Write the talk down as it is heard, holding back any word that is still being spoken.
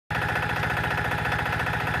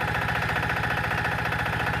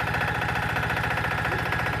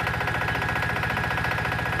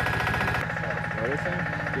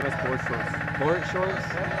Sport shorts?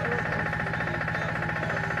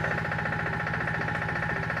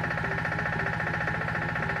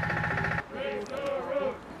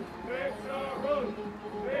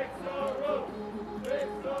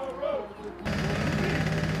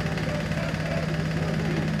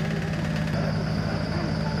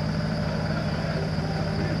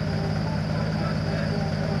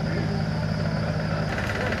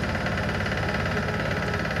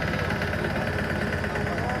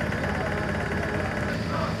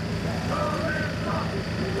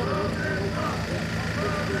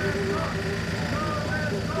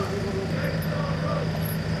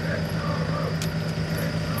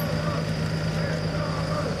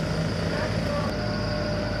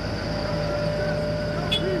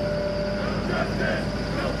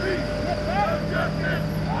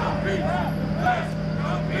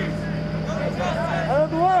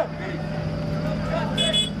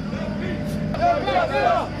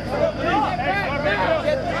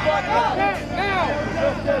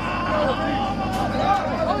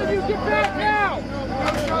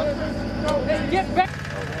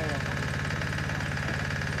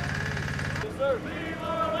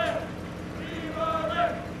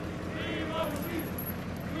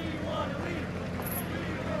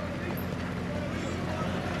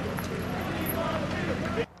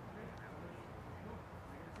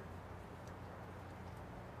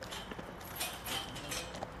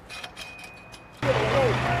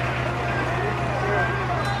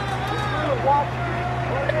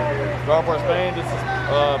 Golf Course Main, this is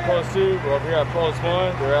Post 2. We're over here at Post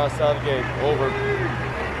 1. We're outside the gate. Over.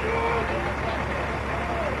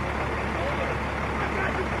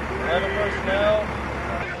 Other personnel.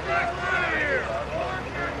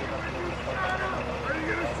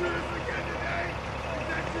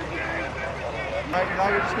 Now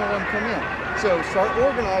you're just going to let them come in. So start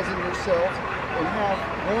organizing yourselves and have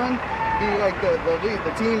one be like the lead,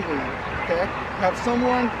 the team lead. Okay? Have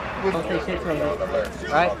someone with. Don't say shit from them.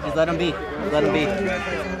 Alright? Just let them be. Just let them be. Knowing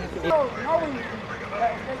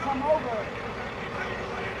that they come over.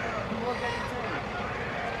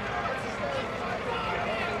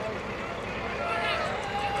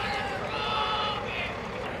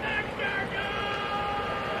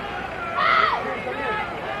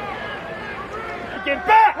 Get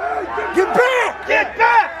back! Get back! Get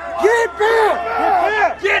back! Get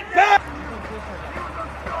back! Get back!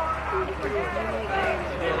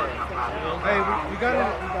 Hey, we got it.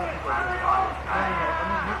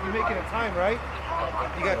 You're making a time, right?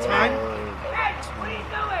 You got time?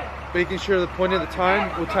 Making sure the point of the time,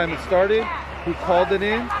 what time it started, who called it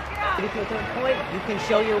in. At a certain point, you can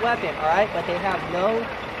show your weapon, alright? But they have no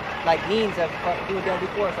means of doing deadly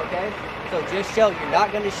force, okay? So just show you're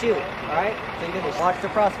not going to shoot, alright? So you're going to watch the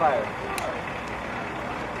crossfire.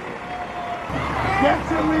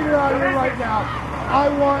 Get your leader out here right now. I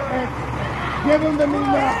want it. Give him to me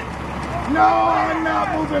now. No, I'm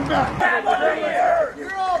not moving back.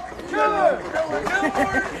 You're all killers.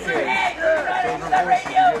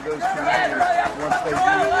 Once they do,